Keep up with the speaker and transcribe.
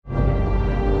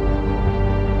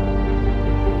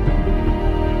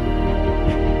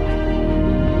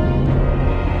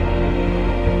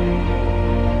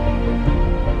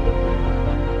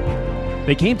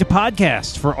They came to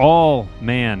podcast for all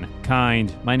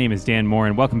mankind. My name is Dan Moore,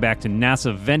 and welcome back to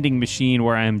NASA Vending Machine,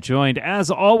 where I am joined, as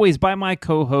always, by my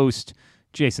co-host,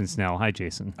 Jason Snell. Hi,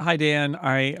 Jason. Hi, Dan.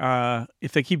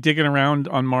 If they keep digging around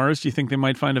on Mars, do you think they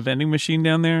might find a vending machine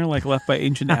down there, like left by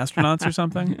ancient astronauts or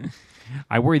something?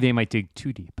 I worry they might dig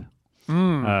too deep.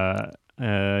 Yeah,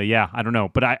 I don't know.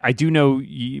 But I do know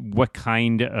what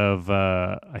kind of,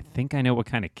 I think I know what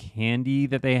kind of candy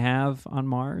that they have on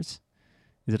Mars.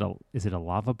 Is it a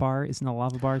lava bar? Isn't a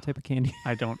lava bar type of candy?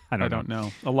 I don't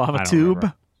know. A I lava don't tube?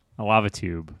 remember. A lava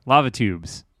tube. Lava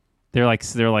tubes. They're like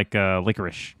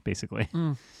licorice, basically.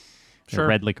 Sure. They're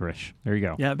red licorice. There you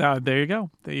go. Yeah, there you go.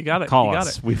 You got it. Call you got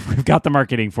us. It. We've got the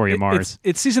marketing for you, Mars.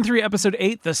 It's season 3, episode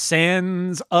 8, The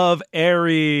Sands of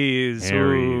Ares.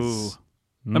 Ares.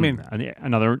 I mean,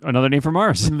 another name for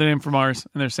Mars. The name for Mars,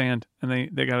 and they're sand, and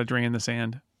they got to drain the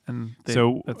sand. And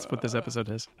that's what this episode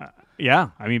is.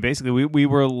 Yeah, I mean, basically, we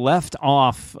were left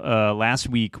off last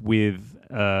week with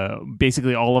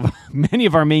basically many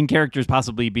of our main characters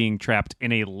possibly being trapped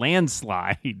in a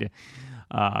landslide.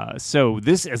 So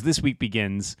as this week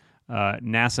begins,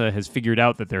 NASA has figured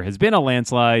out that there has been a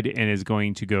landslide and is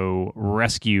going to go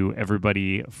rescue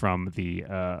everybody from the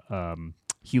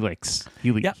Helios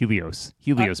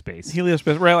base. Helios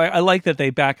base. Right. I like that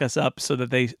they back us up so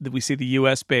that we see the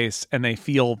U.S. base and they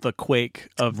feel the quake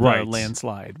of the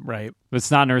landslide. Right. But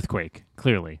it's not an earthquake,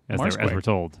 clearly, as we're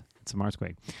told. It's a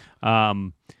Marsquake.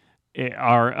 Our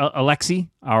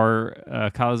Alexei, our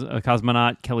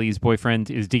cosmonaut, Kelly's boyfriend,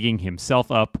 is digging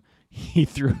himself up. He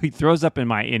throws up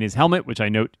in his helmet, which I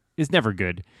note is never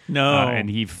good. No. And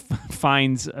he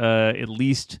finds at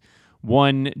least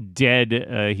one dead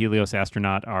Helios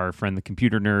astronaut, our friend the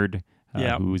computer nerd,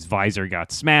 whose visor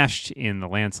got smashed in the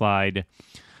landslide.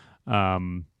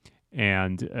 And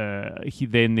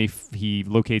he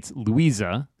locates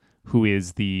Louisa, who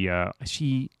is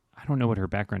I don't know what her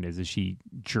background is. Is she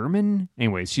German?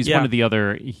 Anyways, she's one of the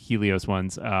other Helios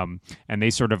ones. And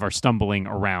they sort of are stumbling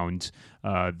around.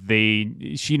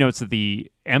 She notes that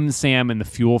the MSAM and the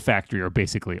fuel factory are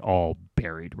basically all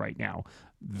buried right now.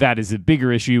 That is a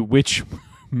bigger issue, which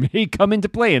may come into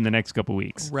play in the next couple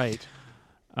weeks. Right.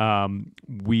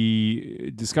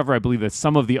 We discover, I believe, that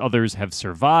some of the others have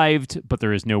survived, but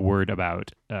there is no word about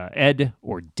Ed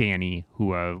or Danny,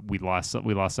 who we lost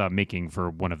making for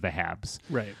one of the HABs.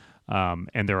 Right.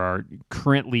 And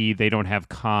they don't have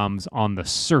comms on the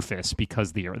surface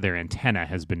because their antenna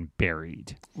has been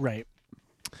buried. Right.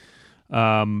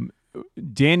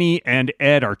 Danny and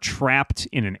Ed are trapped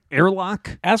in an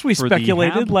airlock. As we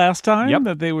speculated last time,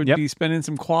 that they would be spending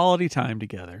some quality time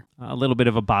together. A little bit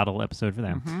of a bottle episode for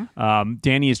them. Mm-hmm.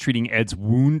 Danny is treating Ed's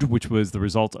wound, which was the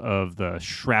result of the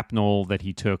shrapnel that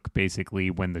he took basically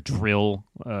when the drill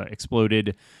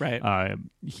exploded. Right.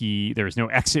 There is no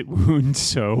exit wound,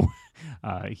 so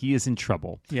he is in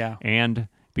trouble. Yeah. And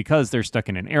because they're stuck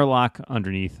in an airlock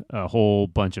underneath a whole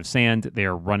bunch of sand, they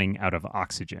are running out of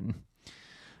oxygen.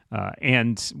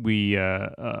 And we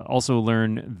also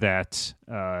learn that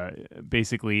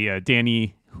basically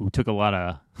Danny, who did a lot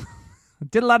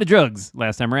of drugs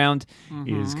last time around,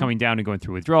 is coming down and going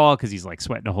through withdrawal because he's like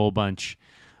sweating a whole bunch.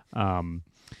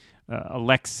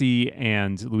 Alexei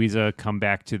and Louisa come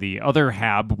back to the other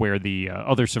HAB where the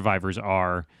other survivors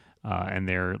are, and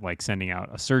they're like sending out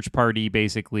a search party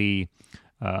basically.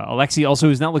 Alexei also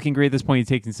is not looking great at this point. He's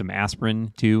taking some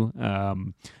aspirin too.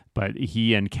 But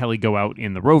he and Kelly go out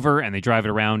in the rover, and they drive it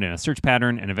around in a search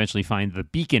pattern and eventually find the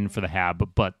beacon for the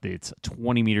HAB, but it's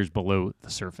 20 meters below the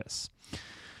surface.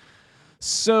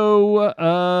 So,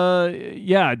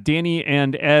 Danny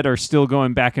and Ed are still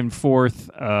going back and forth,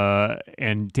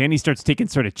 and Danny starts taking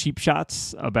sort of cheap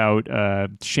shots about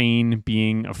Shane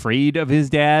being afraid of his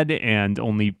dad and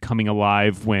only coming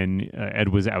alive when Ed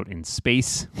was out in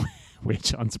space.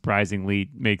 Which unsurprisingly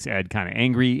makes Ed kind of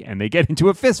angry, and they get into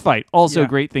a fist fight. Also a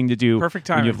great thing to do. Perfect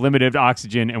time. When you have limited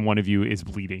oxygen and one of you is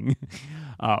bleeding.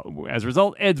 As a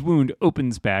result, Ed's wound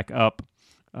opens back up,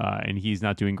 and he's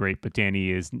not doing great, but Danny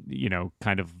is,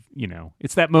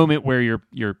 it's that moment where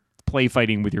you're play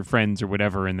fighting with your friends or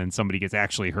whatever, and then somebody gets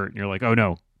actually hurt, and you're like, oh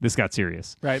no, this got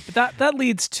serious. Right, but that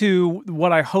leads to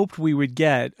what I hoped we would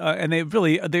get, and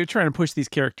they're trying to push these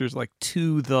characters like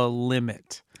to the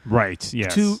limit. Right.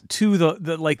 Yes. To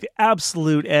the like the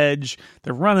absolute edge.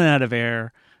 They're running out of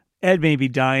air. Ed may be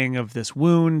dying of this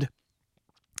wound,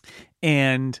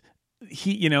 and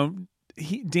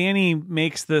Danny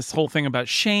makes this whole thing about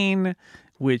Shane,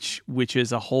 which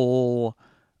is a whole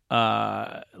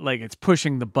like it's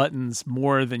pushing the buttons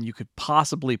more than you could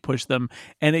possibly push them,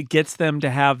 and it gets them to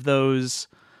have those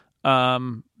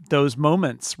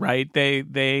moments, right?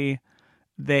 They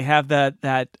have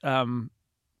that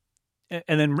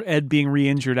and then Ed being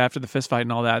re-injured after the fist fight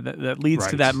and all that leads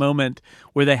to Right. that moment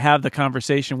where they have the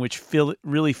conversation, which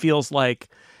really feels like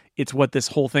it's what this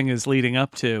whole thing is leading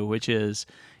up to, which is,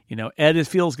 Ed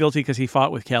feels guilty because he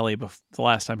fought with Kelly the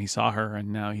last time he saw her,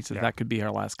 and now he says that could be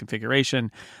our last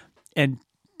configuration. And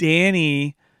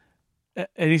Danny,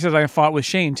 and he says, I fought with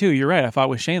Shane too. You're right. I fought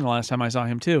with Shane the last time I saw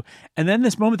him too. And then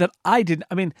this moment that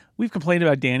we've complained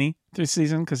about Danny this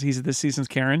season because he's this season's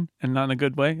Karen, and not in a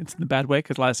good way. It's in the bad way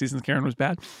because last season's Karen was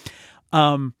bad.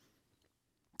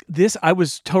 This, I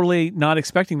was totally not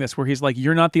expecting this, where he's like,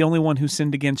 you're not the only one who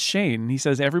sinned against Shane. And he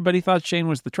says, everybody thought Shane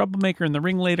was the troublemaker and the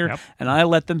ringleader, and I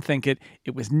let them think it.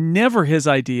 It was never his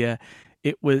idea.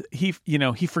 It was, he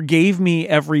forgave me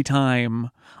every time.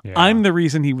 Yeah. I'm the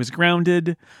reason he was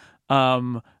grounded.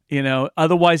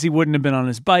 Otherwise he wouldn't have been on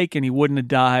his bike and he wouldn't have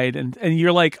died. And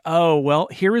you're like, oh, well,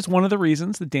 here is one of the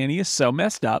reasons that Danny is so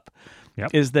messed up.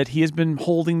 Is that he has been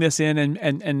holding this in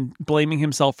and blaming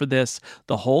himself for this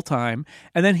the whole time.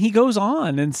 And then he goes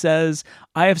on and says,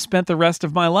 I have spent the rest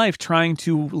of my life trying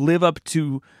to live up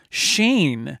to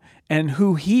Shane and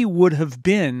who he would have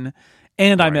been,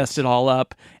 and I messed it all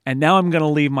up. And now I'm going to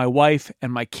leave my wife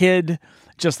and my kid,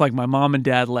 just like my mom and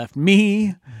dad left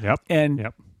me.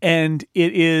 And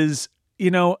it is,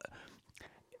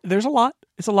 there's a lot.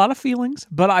 It's a lot of feelings,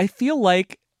 but I feel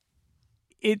like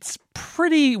it's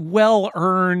pretty well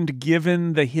earned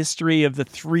given the history of the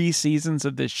 3 seasons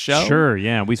of this show. Sure,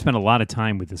 yeah. We spent a lot of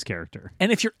time with this character.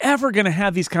 And if you're ever going to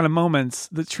have these kind of moments,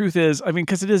 the truth is,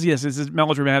 because it is, yes, it's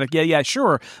melodramatic. Yeah,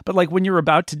 sure. But like when you're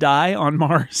about to die on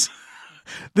Mars,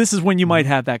 this is when you might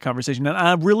have that conversation. And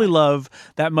I really love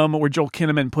that moment where Joel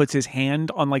Kinnaman puts his hand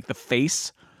on like the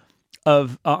face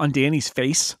of, on Danny's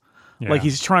face. Yeah. Like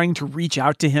he's trying to reach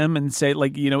out to him and say,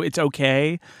 like, it's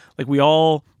okay. Like we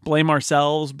all blame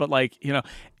ourselves, but like,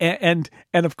 and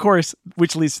of course,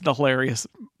 which leads to the hilarious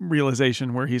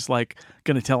realization where he's like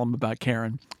going to tell him about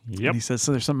Karen. And he says,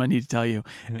 so there's something I need to tell you.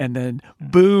 And then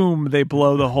boom, they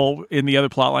blow the hole in the other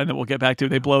plot line that we'll get back to.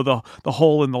 They blow the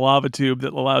hole in the lava tube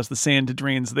that allows the sand to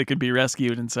drain so they can be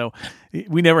rescued. And so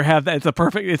we never have that.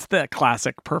 It's the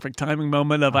classic perfect timing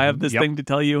moment of I have this thing to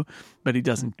tell you, but he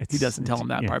doesn't tell him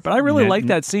that part. But I really like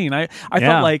that scene. I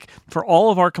felt like for all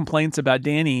of our complaints about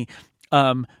Danny,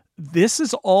 this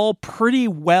is all pretty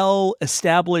well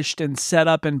established and set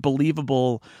up and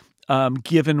believable,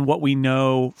 given what we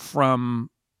know from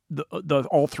the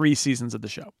all 3 seasons of the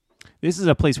show. This is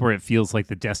a place where it feels like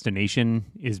the destination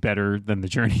is better than the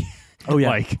journey. Oh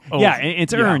yeah,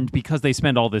 it's earned because they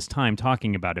spend all this time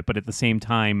talking about it. But at the same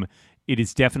time, it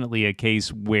is definitely a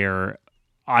case where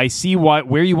I see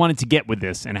where you wanted to get with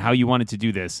this and how you wanted to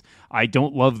do this. I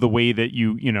don't love the way that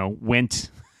you went.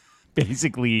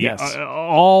 Basically,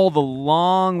 all the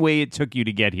long way it took you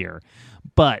to get here.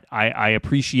 But I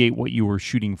appreciate what you were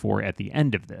shooting for at the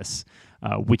end of this,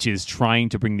 which is trying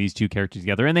to bring these 2 characters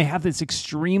together. And they have this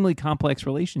extremely complex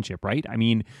relationship, right? I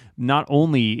mean, not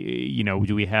only,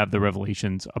 do we have the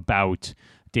revelations about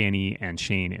Danny and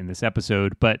Shane in this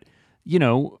episode, but,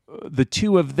 the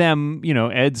 2 of them,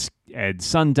 Ed's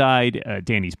son died,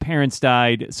 Danny's parents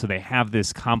died, so they have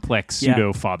this complex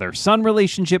pseudo father-son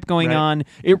relationship going on.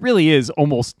 It really is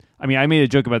almost, I made a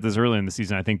joke about this earlier in the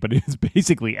season, I think, but it's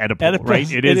basically Oedipal, right?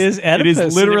 It is Oedipus. It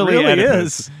is literally it really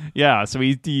Oedipus. Is. Yeah, so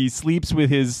he sleeps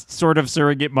with his sort of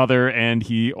surrogate mother, and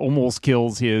he almost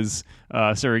kills his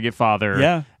surrogate father.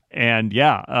 Yeah. And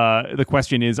the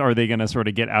question is, are they going to sort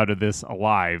of get out of this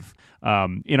alive?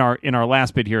 In our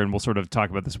last bit here, and we'll sort of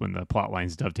talk about this when the plot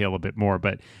lines dovetail a bit more,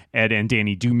 but Ed and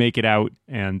Danny do make it out,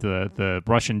 and the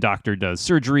Russian doctor does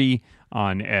surgery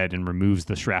on Ed and removes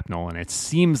the shrapnel, and it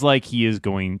seems like he is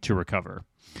going to recover.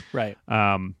 Right.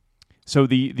 So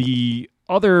the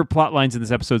other plot lines in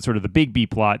this episode, sort of the big B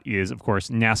plot, is, of course,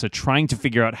 NASA trying to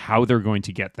figure out how they're going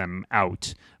to get them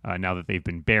out now that they've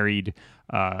been buried.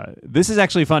 This is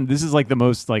actually fun. This is like the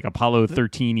most like Apollo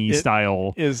 13-y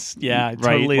style.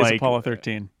 Totally is Apollo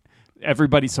 13.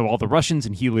 Everybody, so all the Russians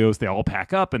and Helios, they all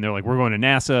pack up and they're like, we're going to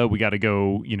NASA. We got to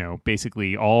go,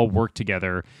 basically all work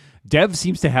together. Dev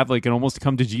seems to have like an almost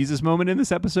come to Jesus moment in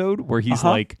this episode where he's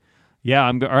like, yeah,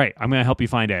 all right, I'm going to help you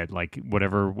find Ed. Like,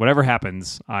 whatever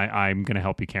happens, I'm going to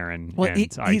help you, Karen. Well, and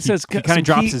he says... He kind of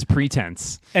drops his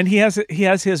pretense. And he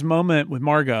has his moment with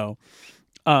Margot.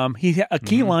 A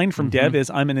key line from Dev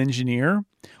is, I'm an engineer,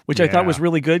 which I thought was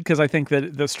really good because I think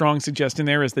that the strong suggestion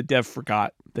there is that Dev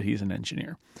forgot that he's an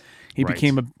engineer. He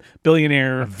became a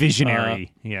billionaire. A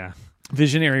visionary,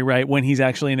 Visionary, right, when he's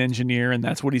actually an engineer, and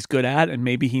that's what he's good at, and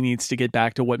maybe he needs to get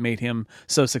back to what made him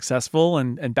so successful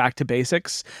and back to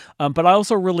basics. But I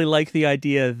also really like the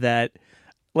idea that,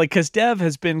 like, because Dev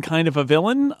has been kind of a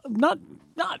villain, not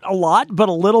not a lot, but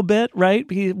a little bit, right?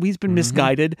 He's been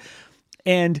misguided.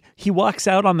 And he walks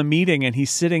out on the meeting and he's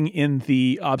sitting in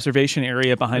the observation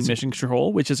area behind mission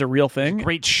control, which is a real thing.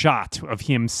 Great shot of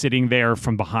him sitting there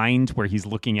from behind where he's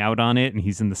looking out on it and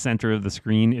he's in the center of the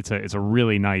screen. It's a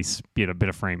really nice bit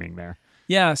of framing there.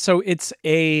 Yeah, so it's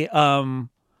a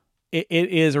it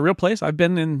is a real place. I've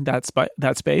been in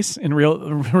that space in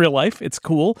real life. It's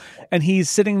cool. And he's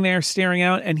sitting there staring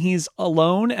out and he's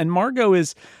alone, and Margot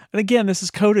is, and again, this is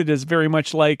coded as very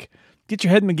much like, get your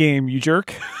head in the game, you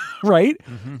jerk. Right?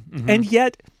 And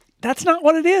yet that's not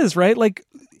what it is, right? Like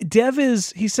Dev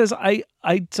he says, I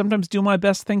sometimes do my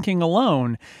best thinking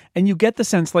alone. And you get the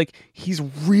sense like he's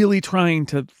really trying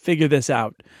to figure this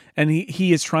out. And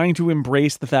he is trying to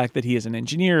embrace the fact that he is an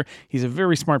engineer. He's a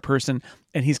very smart person,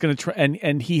 and he's going to try,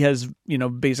 and he has,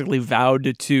 basically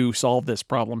vowed to solve this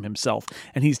problem himself.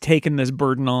 And he's taken this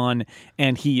burden on,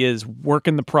 and he is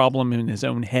working the problem in his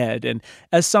own head. And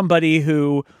as somebody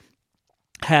who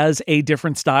has a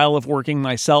different style of working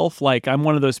myself, like I'm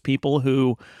one of those people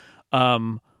who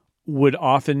would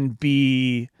often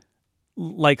be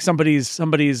like somebody's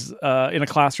in a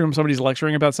classroom, somebody's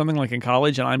lecturing about something like in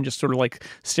college, and I'm just sort of like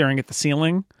staring at the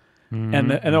ceiling. And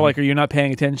they're like, are you not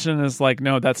paying attention? And it's like,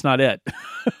 no, that's not it.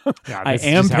 I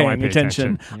am paying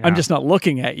attention. Yeah. I'm just not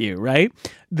looking at you, right?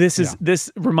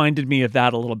 This reminded me of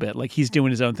that a little bit. Like he's doing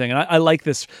his own thing. And I like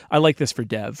this. I like this for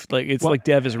Dev. Like it's like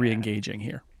Dev is re-engaging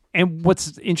here. And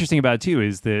what's interesting about it, too,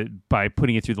 is that by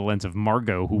putting it through the lens of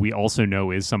Margot, who we also know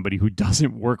is somebody who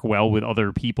doesn't work well with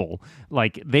other people,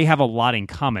 like, they have a lot in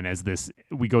common as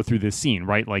we go through this scene,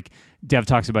 right? Like, Dev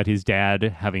talks about his dad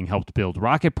having helped build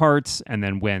rocket parts, and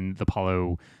then when the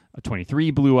Apollo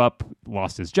 23 blew up,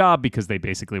 lost his job because they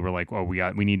basically were like, well,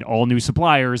 we need all new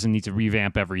suppliers and need to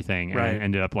revamp everything, and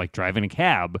ended up, like, driving a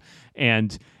cab.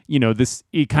 And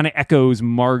it kind of echoes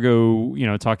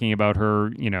Margot, talking about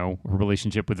her, her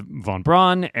relationship with Von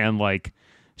Braun, and like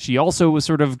she also was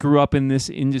sort of grew up in this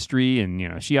industry,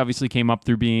 and she obviously came up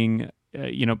through being,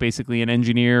 basically an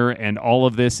engineer, and all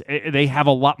of this. They have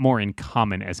a lot more in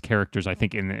common as characters, I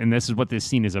think, and this is what this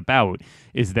scene is about: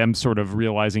 is them sort of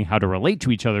realizing how to relate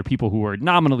to each other, people who are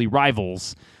nominally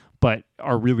rivals, but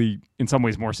are really in some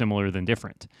ways more similar than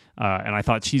different. And I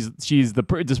thought she's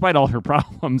despite all her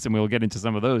problems, and we'll get into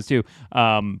some of those too.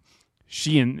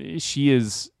 She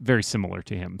is very similar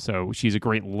to him, so she's a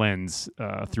great lens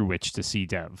through which to see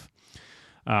Dev.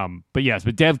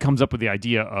 But Dev comes up with the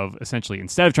idea of essentially,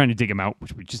 instead of trying to dig him out,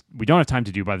 which we don't have time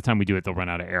to do. By the time we do it, they'll run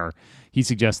out of air. He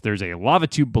suggests there's a lava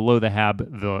tube below the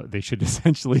hab. They should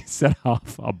essentially set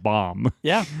off a bomb.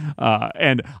 Yeah.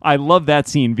 And I love that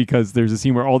scene because there's a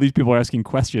scene where all these people are asking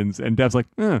questions, and Dev's like,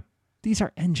 these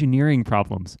are engineering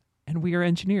problems, and we are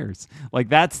engineers. Like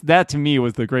that to me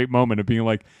was the great moment of being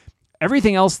like,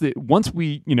 everything else that once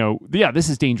we, this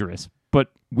is dangerous,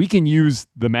 but we can use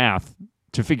the math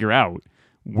to figure out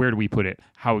where do we put it,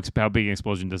 how big an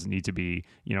explosion does it need to be,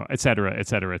 et cetera, et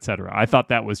cetera, et cetera. I thought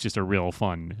that was just a real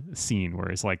fun scene where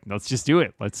it's like, let's just do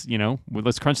it. Let's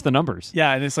crunch the numbers.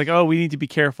 Yeah, and it's like, oh, we need to be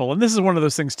careful. And this is one of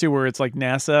those things too where it's like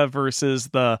NASA versus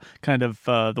the kind of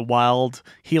the wild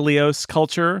Helios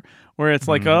culture, where it's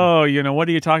like, oh, what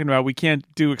are you talking about? We can't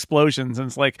do explosions. And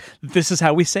it's like, this is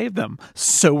how we save them.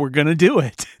 So we're going to do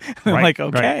it. And I'm like,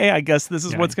 okay, I guess this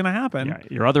is what's going to happen. Yeah.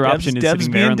 Your other option is Dev's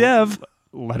sitting there being Dev.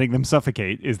 Letting them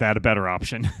suffocate. Is that a better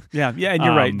option? Yeah, and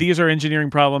you're right. These are engineering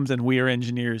problems, and we are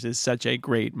engineers is such a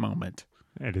great moment.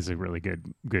 It is a really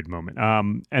good moment.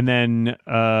 And then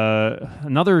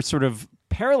another sort of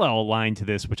parallel line to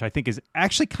this, which I think is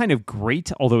actually kind of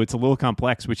great, although it's a little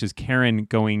complex, which is Karen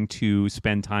going to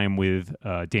spend time with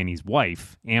Danny's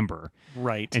wife, Amber.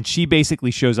 Right. And she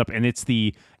basically shows up, and it's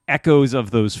the echoes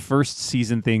of those first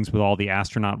season things with all the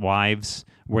astronaut wives,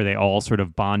 where they all sort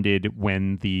of bonded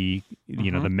when the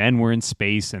the men were in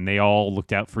space, and they all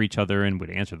looked out for each other and would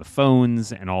answer the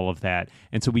phones and all of that.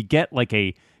 And so we get like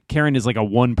Karen is like a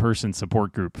one-person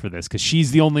support group for this, because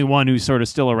she's the only one who's sort of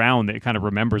still around that kind of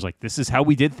remembers, like, this is how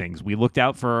we did things. We looked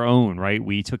out for our own, right?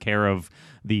 We took care of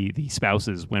the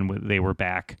spouses when they were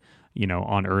back,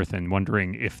 on Earth, and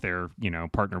wondering if their,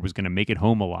 partner was going to make it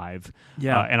home alive.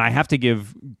 Yeah. And I have to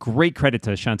give great credit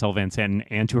to Chantal Van Santen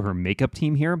and to her makeup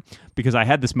team here, because I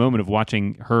had this moment of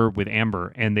watching her with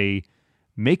Amber, and they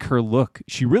make her look,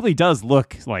 she really does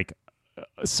look like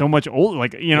so much old,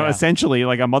 like, essentially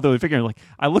like a motherly figure. Like,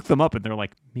 I looked them up, and they're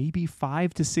like maybe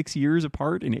 5 to 6 years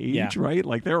apart in age, right?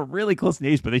 Like, they're really close in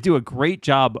age, but they do a great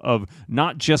job of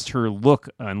not just her look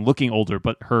and looking older,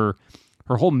 but her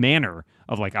whole manner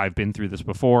of like, I've been through this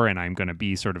before, and I'm going to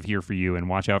be sort of here for you and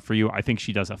watch out for you. I think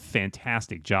she does a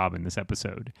fantastic job in this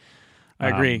episode. I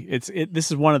agree.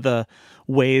 This is one of the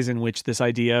ways in which this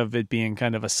idea of it being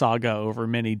kind of a saga over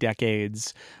many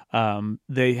decades,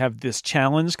 they have this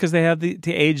challenge because they have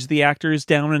to age the actors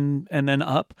down and then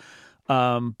up.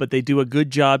 But they do a good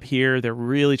job here. They're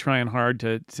really trying hard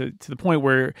to the point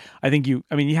where I think you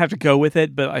have to go with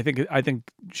it. But I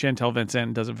think Chantal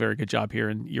Vincent does a very good job here,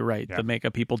 and you're right. Yeah. The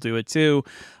makeup people do it too.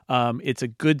 It's a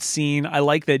good scene. I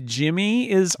like that Jimmy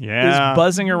is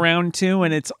buzzing around too,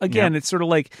 and it's sort of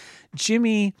like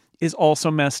Jimmy is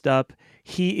also messed up.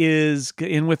 He is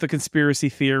in with the conspiracy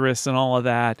theorists and all of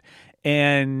that,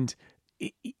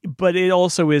 but it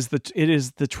also is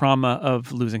the trauma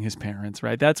of losing his parents,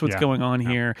 right? That's what's going on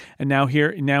here. And now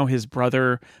his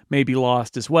brother may be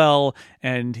lost as well,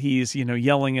 and he's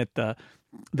yelling at the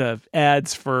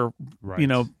ads for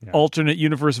alternate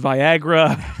universe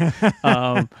Viagra,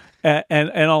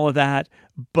 and all of that.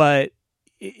 But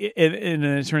and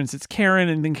it turns it's Karen,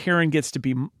 and then Karen gets to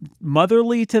be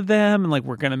motherly to them, and like,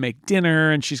 we're gonna make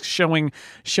dinner, and she's showing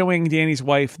Danny's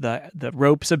wife the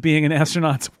ropes of being an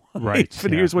astronaut's wife. Right.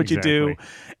 But here's what you do.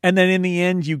 And then in the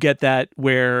end you get that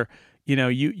where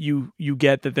you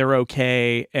get that they're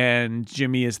okay, and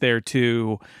Jimmy is there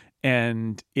too,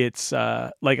 and it's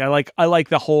I like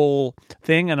the whole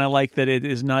thing, and I like that it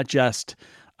is not just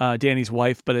Danny's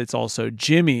wife, but it's also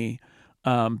Jimmy,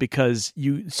 because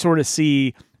you sort of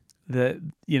see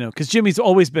because Jimmy's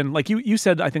always been, like you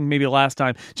said, I think maybe last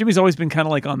time, Jimmy's always been kind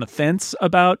of like on the fence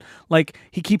about, like,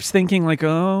 he keeps thinking like,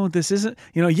 oh, this isn't,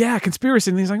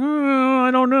 conspiracy. And he's like, oh,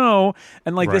 I don't know.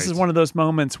 And like, This is one of those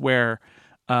moments where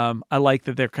I like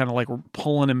that they're kind of like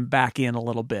pulling him back in a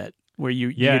little bit, where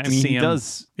you get to see him.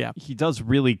 He does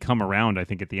really come around, I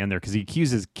think, at the end there, because he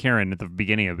accuses Karen at the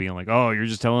beginning of being like, oh, you're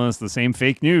just telling us the same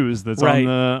fake news that's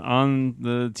on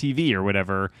the TV or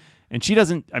whatever. And she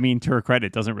doesn't, to her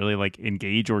credit, doesn't really like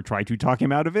engage or try to talk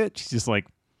him out of it. She's just like,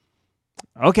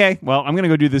 okay, well, I'm going to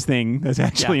go do this thing that's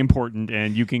actually important,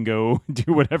 and you can go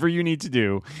do whatever you need to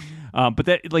do. But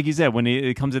that, like you said, when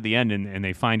it comes at the end and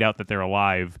they find out that they're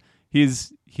alive,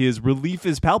 his relief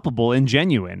is palpable and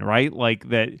genuine, right? Like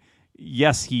that,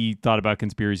 yes, he thought about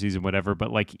conspiracies and whatever,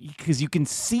 but like, because you can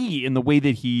see in the way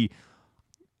that he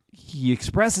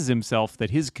expresses himself that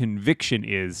his conviction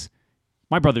is,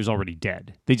 my brother's already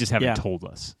dead. They just haven't told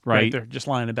us, right? They're just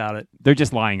lying about it. They're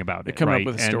just lying about it. They come up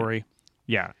with a story.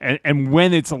 Yeah, and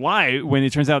when it's alive, when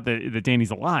it turns out that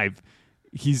Danny's alive,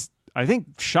 he's, I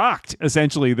think, shocked,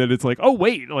 essentially, that it's like, oh,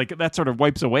 wait, like, that sort of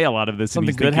wipes away a lot of this.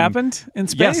 Something good happened in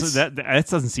space? Yes, that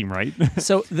doesn't seem right.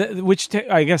 So,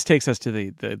 I guess takes us to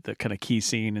the kind of key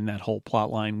scene in that whole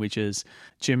plot line, which is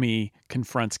Jimmy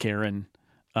confronts Karen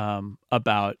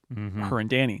about her and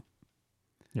Danny.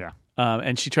 Yeah.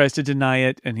 And she tries to deny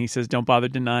it, and he says, don't bother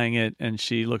denying it, and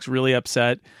she looks really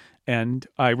upset. And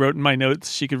I wrote in my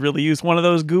notes, she could really use one of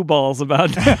those goo balls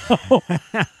about now.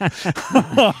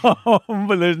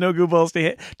 But there's no goo balls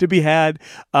to be had.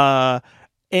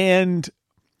 And,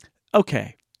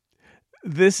 okay,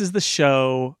 this is the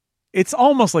show. It's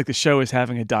almost like the show is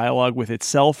having a dialogue with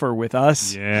itself or with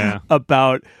us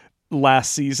about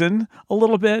last season a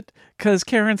little bit, because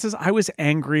Karen says, I was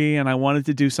angry and I wanted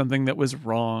to do something that was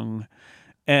wrong.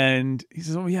 And he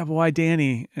says, oh yeah, but why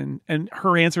Danny? And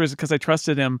her answer is, because I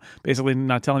trusted him, basically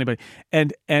not tell anybody.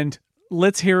 And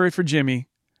let's hear it for Jimmy.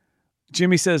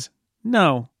 Jimmy says,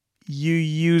 no, you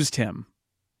used him.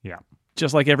 Yeah.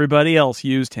 Just like everybody else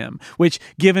used him, which,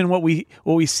 given what we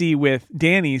see with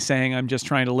Danny saying, I'm just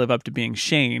trying to live up to being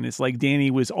Shane, it's like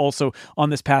Danny was also on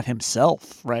this path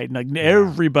himself, right? Like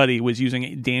everybody was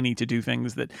using Danny to do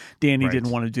things that Danny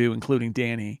didn't want to do, including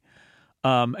Danny.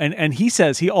 And he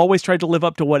says he always tried to live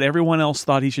up to what everyone else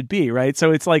thought he should be, right?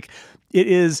 So it's like it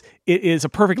is a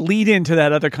perfect lead into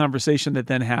that other conversation that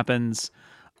then happens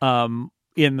in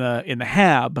the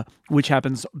Hab, which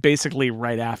happens basically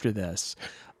right after this.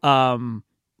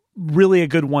 Really a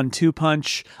good 1-2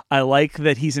 punch. I like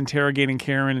that he's interrogating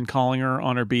Karen and calling her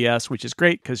on her BS, which is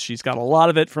great because she's got a lot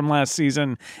of it from last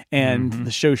season, and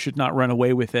the show should not run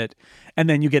away with it. And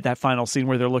then you get that final scene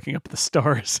where they're looking up at the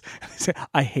stars. They say,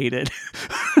 I hate it.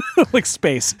 Like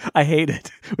space. I hate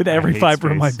it with every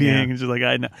fiber of my being. And she's like,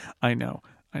 I know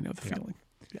the feeling.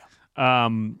 Yeah.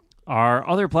 Our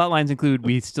other plot lines include,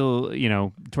 we still,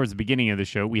 towards the beginning of the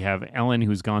show, we have Ellen,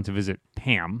 who's gone to visit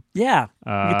Pam. Yeah.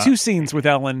 We get 2 scenes with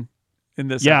Ellen in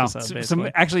this episode.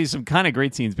 Some kind of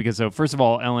great scenes, because first of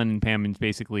all, Ellen and Pam, and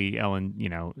basically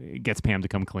Ellen, gets Pam to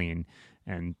come clean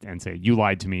and say, you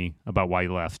lied to me about why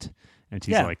you left. And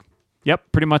she's like, yep,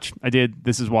 pretty much I did.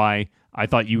 This is why. I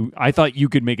thought you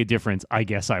could make a difference. I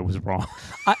guess I was wrong.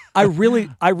 I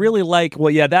really like,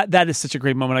 well, yeah, that is such a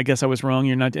great moment. I guess I was wrong.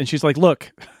 You're not. And she's like,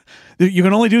 look, you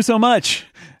can only do so much.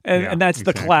 And that's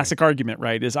the exactly. classic argument,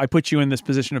 right? Is I put you in this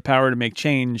position of power to make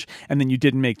change, and then you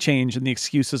didn't make change, and the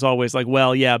excuse is always like,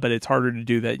 well, yeah, but it's harder to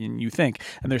do that than you think.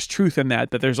 And there's truth in that,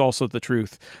 but there's also the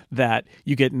truth that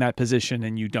you get in that position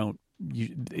and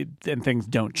and things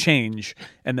don't change,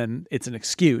 and then it's an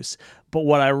excuse. But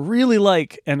what I really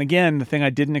like, and again, the thing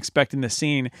I didn't expect in this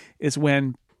scene, is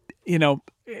when,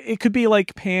 it could be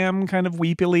like Pam kind of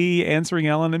weepily answering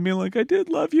Ellen and being like, I did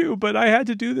love you, but I had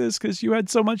to do this because you had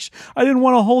so much, I didn't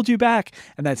want to hold you back.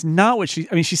 And that's not what she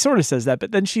sort of says that,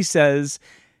 but then she says,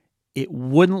 it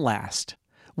wouldn't last.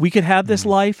 We could have this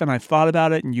life, and I've thought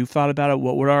about it, and you've thought about it.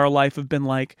 What would our life have been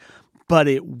like? But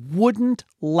it wouldn't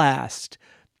last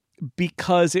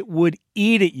because it would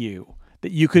eat at you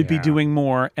that you could be doing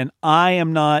more. And I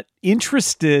am not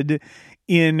interested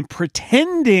in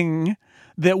pretending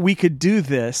that we could do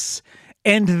this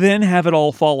and then have it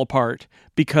all fall apart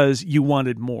because you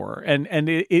wanted more. And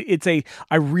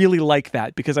I really like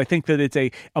that, because I think that it's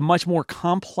a much more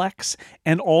complex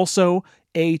and also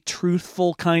a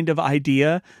truthful kind of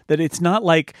idea, that it's not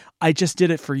like I just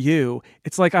did it for you.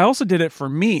 It's like I also did it for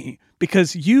me,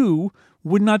 because you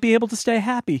would not be able to stay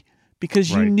happy,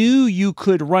 because you knew you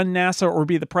could run NASA or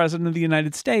be the president of the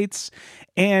United States.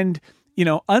 And,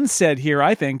 unsaid here,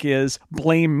 I think, is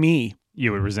blame me.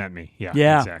 You would resent me.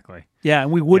 Yeah, exactly. Yeah,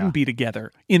 and we wouldn't be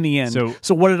together in the end.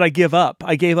 So what did I give up?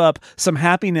 I gave up some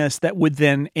happiness that would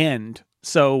then end.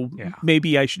 So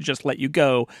maybe I should just let you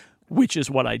go, which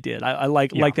is what I did. I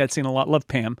like that scene a lot. Love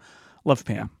Pam.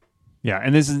 Yeah,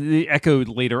 and this is echoed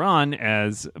later on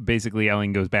as basically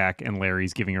Ellen goes back and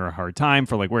Larry's giving her a hard time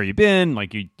for like, where you been?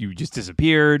 Like you just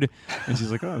disappeared, and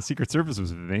she's like, oh, the Secret Service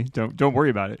was with me. Don't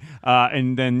worry about it.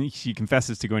 And then she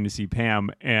confesses to going to see Pam,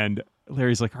 and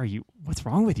Larry's like, what's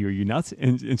wrong with you? Are you nuts?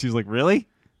 And she's like, really?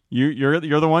 You're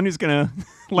the one who's gonna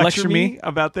lecture me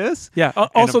about this? Yeah.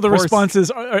 Also, the response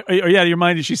is, are you out of your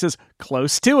mind? And she says,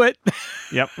 close to it.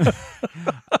 Yep.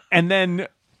 And then,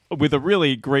 with a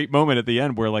really great moment at the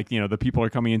end where, like, the people are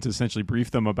coming in to essentially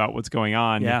brief them about what's going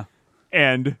on. Yeah.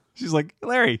 And she's like,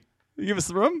 Larry, you give us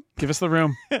the room? Give us the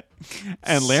room.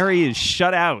 And Larry is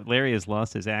shut out. Larry has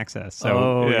lost his access.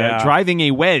 So yeah. Driving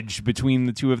a wedge between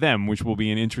the two of them, which will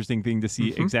be an interesting thing to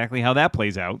see exactly how that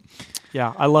plays out.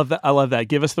 Yeah, I love that.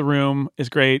 Give us the room is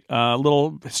great.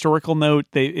 Little historical note.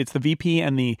 It's the VP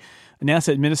and the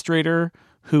NASA administrator,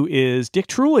 who is Dick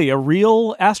Truly, a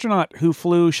real astronaut who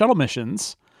flew shuttle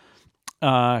missions.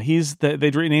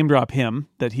 They name drop him,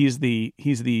 that he's the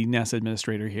NASA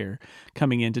administrator here,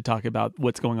 coming in to talk about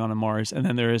what's going on Mars. And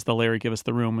then there is the Larry, give us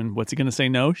the room, and what's he going to say?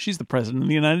 No, she's the president of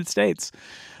the United States.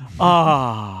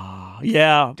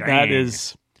 Yeah, Dang.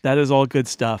 that is all good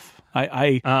stuff.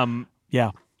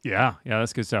 Yeah,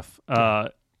 that's good stuff.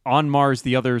 On Mars,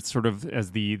 the other sort of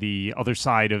as the other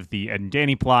side of the Ed and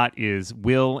Danny plot is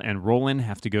Will and Roland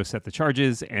have to go set the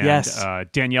charges, and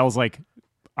Danielle's like,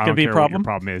 I don't care what your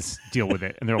problem is, deal with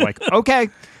it. And they're like, okay.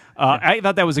 I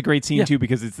thought that was a great scene too,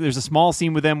 because there's a small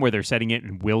scene with them where they're setting it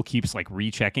and Will keeps like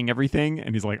rechecking everything,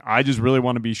 and he's like, I just really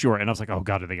want to be sure. And I was like, oh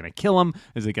God, are they going to kill him?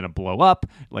 Is it going to blow up?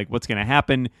 Like, what's going to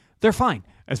happen? They're fine,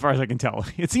 as far as I can tell.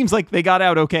 It seems like they got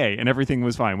out okay and everything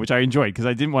was fine, which I enjoyed,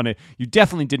 because you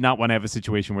definitely did not want to have a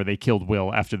situation where they killed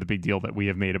Will after the big deal that we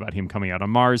have made about him coming out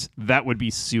on Mars. That would be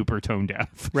super tone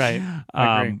deaf. Right.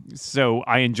 I agree. So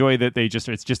I enjoy that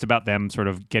it's just about them sort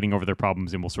of getting over their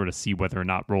problems, and we'll sort of see whether or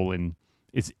not Roland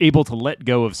is able to let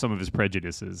go of some of his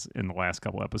prejudices in the last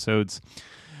couple episodes.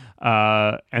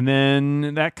 And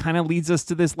then that kind of leads us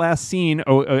to this last scene.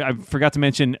 I forgot to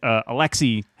mention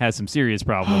Alexei has some serious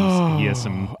problems. He has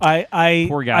some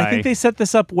poor guy. I think they set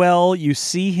this up well. You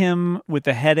see him with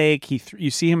the headache. You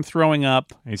see him throwing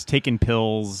up. He's taking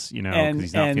pills, because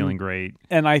he's not feeling great.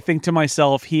 And I think to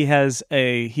myself, he has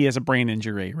a brain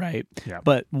injury, right? Yeah.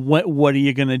 But what are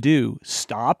you going to do?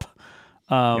 Stop?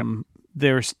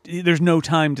 There's no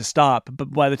time to stop.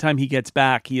 But by the time he gets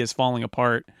back, he is falling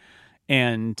apart.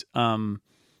 And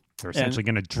they're essentially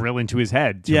going to drill into his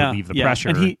head to relieve the pressure.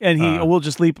 And he we'll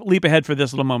just leap ahead for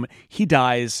this little moment. He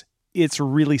dies. It's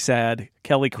really sad.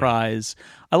 Kelly cries.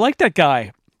 I like that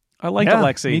guy. I liked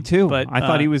Alexei. Me too. But I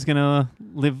thought he was going to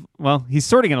live. Well, he's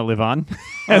sort of going to live on,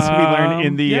 as we learn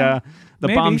in the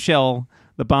bombshell.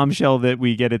 The bombshell that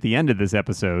we get at the end of this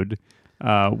episode,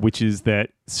 which is that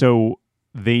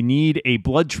they need a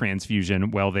blood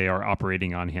transfusion while they are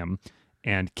operating on him.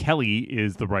 And Kelly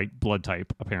is the right blood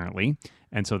type, apparently,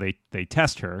 and so they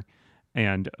test her,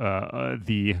 and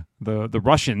the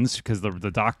Russians, because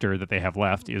the doctor that they have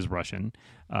left is Russian,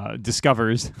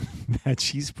 discovers that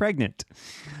she's pregnant,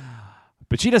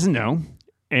 but she doesn't know,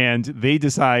 and they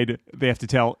decide they have to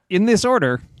tell, in this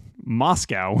order,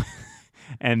 Moscow,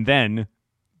 and then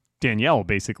Danielle,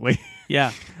 basically.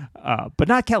 Yeah. But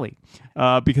not Kelly,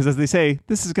 because as they say,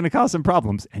 this is going to cause some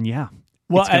problems. And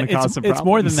Well, it's going to cause some problems. It's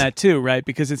more than that too, right?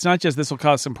 Because it's not just this will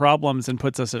cause some problems and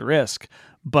puts us at risk,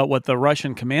 but what the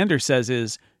Russian commander says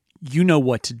is, you know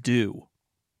what to do.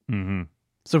 Mm-hmm.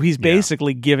 So he's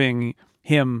basically giving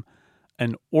him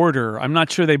an order. I'm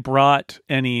not sure they brought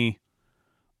any,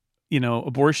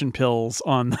 abortion pills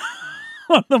on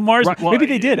on the Mars. Right, well, maybe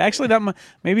they did. Actually,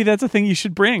 maybe that's a thing you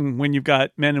should bring when you've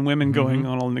got men and women going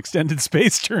on an extended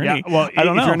space journey. Yeah, well, I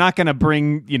don't know. If you're not going to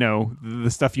bring, the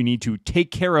stuff you need to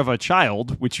take care of a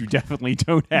child, which you definitely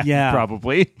don't have,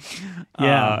 probably.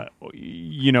 Yeah.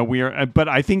 We are. But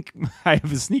I think I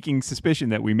have a sneaking suspicion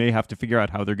that we may have to figure out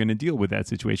how they're going to deal with that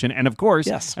situation. And of course,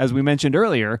 as we mentioned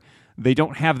earlier, they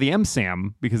don't have the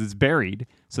MSAM because it's buried,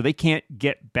 so they can't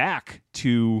get back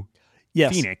to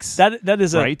Phoenix. That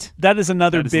is right? that is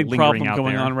another big lingering problem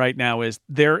going there. on right now. Is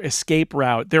their escape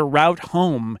route, their route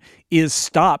home is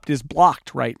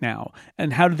blocked right now.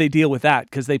 And how do they deal with that?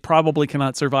 Because they probably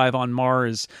cannot survive on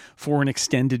Mars for an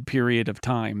extended period of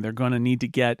time. They're going to need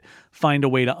to find a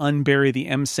way to unbury the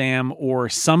MSAM or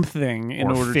something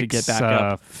in order to get back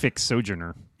up. Fix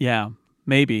Sojourner. Yeah,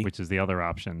 maybe. Which is the other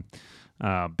option.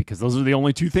 Because those are the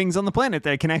only two things on the planet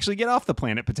that can actually get off the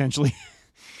planet potentially.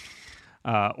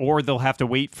 Or they'll have to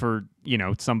wait for,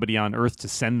 somebody on Earth to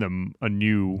send them a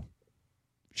new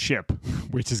ship,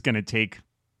 which is going to take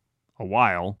a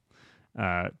while.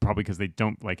 Probably because they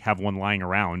don't have one lying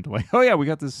around. Like, oh yeah, we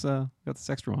got this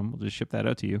extra one. We'll just ship that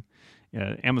out to you.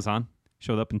 Amazon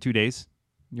showed up in 2 days.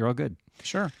 You're all good.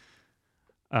 Sure.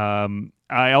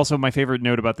 My favorite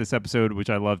note about this episode, which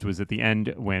I loved, was at the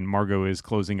end when Margot is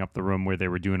closing up the room where they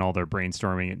were doing all their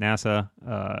brainstorming at NASA.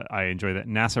 I enjoy that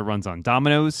NASA runs on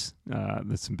Domino's.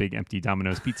 There's some big empty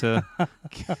Domino's pizza.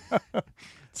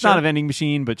 It's not a vending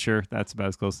machine, but sure, that's about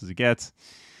as close as it gets.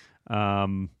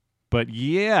 But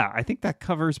yeah, I think that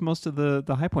covers most of the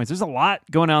high points. There's a lot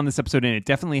going on in this episode, and it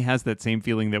definitely has that same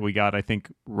feeling that we got, I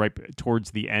think, right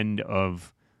towards the end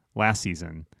of last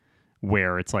season,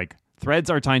 where it's like, threads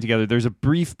are tying together. There's a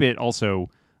brief bit also.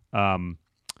 Alita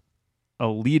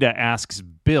asks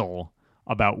Bill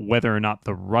about whether or not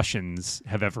the Russians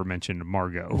have ever mentioned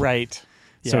Margot. Right.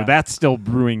 So Yeah. that's still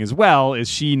brewing as well, as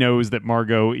she knows that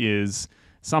Margot is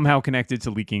somehow connected to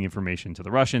leaking information to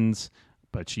the Russians,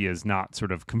 but she has not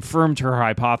sort of confirmed her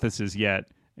hypothesis yet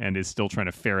and is still trying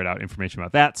to ferret out information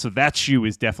about that. So that shoe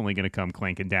is definitely going to come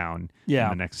clanking down in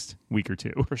the next week or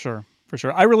two. For sure.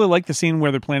 I really like the scene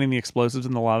where they're planting the explosives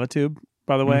in the lava tube,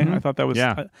 by the way. I thought that was,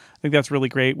 I think that's really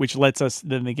great, which lets us,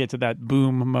 then they get to that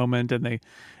boom moment and they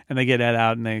get Ed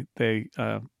out and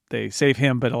they save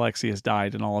him, but Alexei has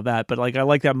died and all of that. But I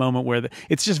like that moment where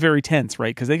it's just very tense,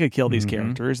 right? Because they could kill these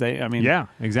characters. Yeah,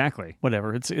 exactly.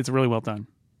 Whatever. It's really well done.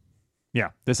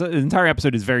 Yeah, this entire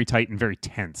episode is very tight and very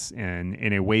tense, and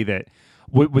in a way that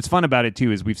what's fun about it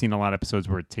too is we've seen a lot of episodes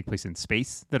where it take place in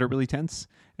space that are really tense,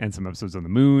 and some episodes on the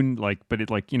moon. But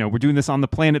we're doing this on the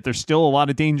planet. There's still a lot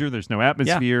of danger. There's no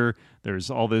atmosphere. Yeah. There's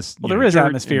all this. Well, there is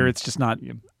atmosphere. It's just not.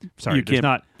 There's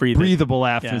not breathable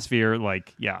atmosphere.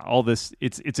 Yeah. All this.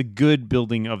 It's a good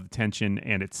building of the tension,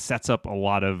 and it sets up a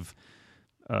lot of,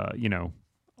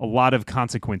 a lot of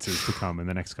consequences to come in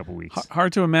the next couple weeks.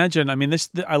 Hard to imagine. I mean,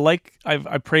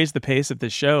 I praised the pace of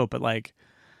this show, but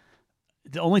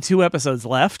only 2 episodes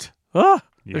left.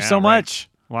 There's so much.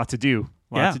 A lot to do.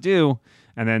 To do.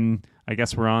 And then I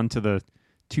guess we're on to the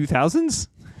 2000s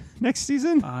next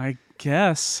season. I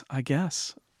guess.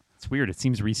 It's weird. It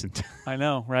seems recent. I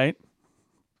know, right?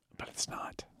 But it's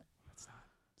not. It's a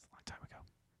long time ago.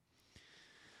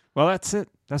 Well, that's it.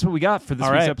 That's what we got for this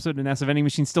week's episode of NASA Vending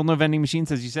Machine. Still no vending machines,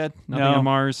 as you said. Nothing on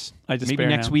Mars. Maybe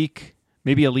next week.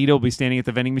 Maybe Alita will be standing at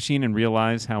the vending machine and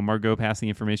realize how Margot passed the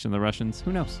information to the Russians.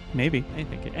 Who knows? Maybe.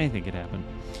 Anything could happen.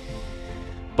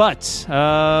 But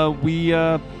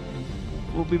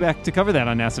we'll be back to cover that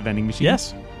on NASA Vending Machine.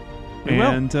 Yes.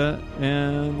 And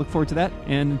look forward to that.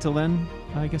 And until then,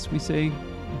 I guess we say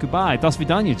goodbye. До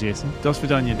свидания, Jason. До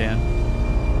свидания, Dan.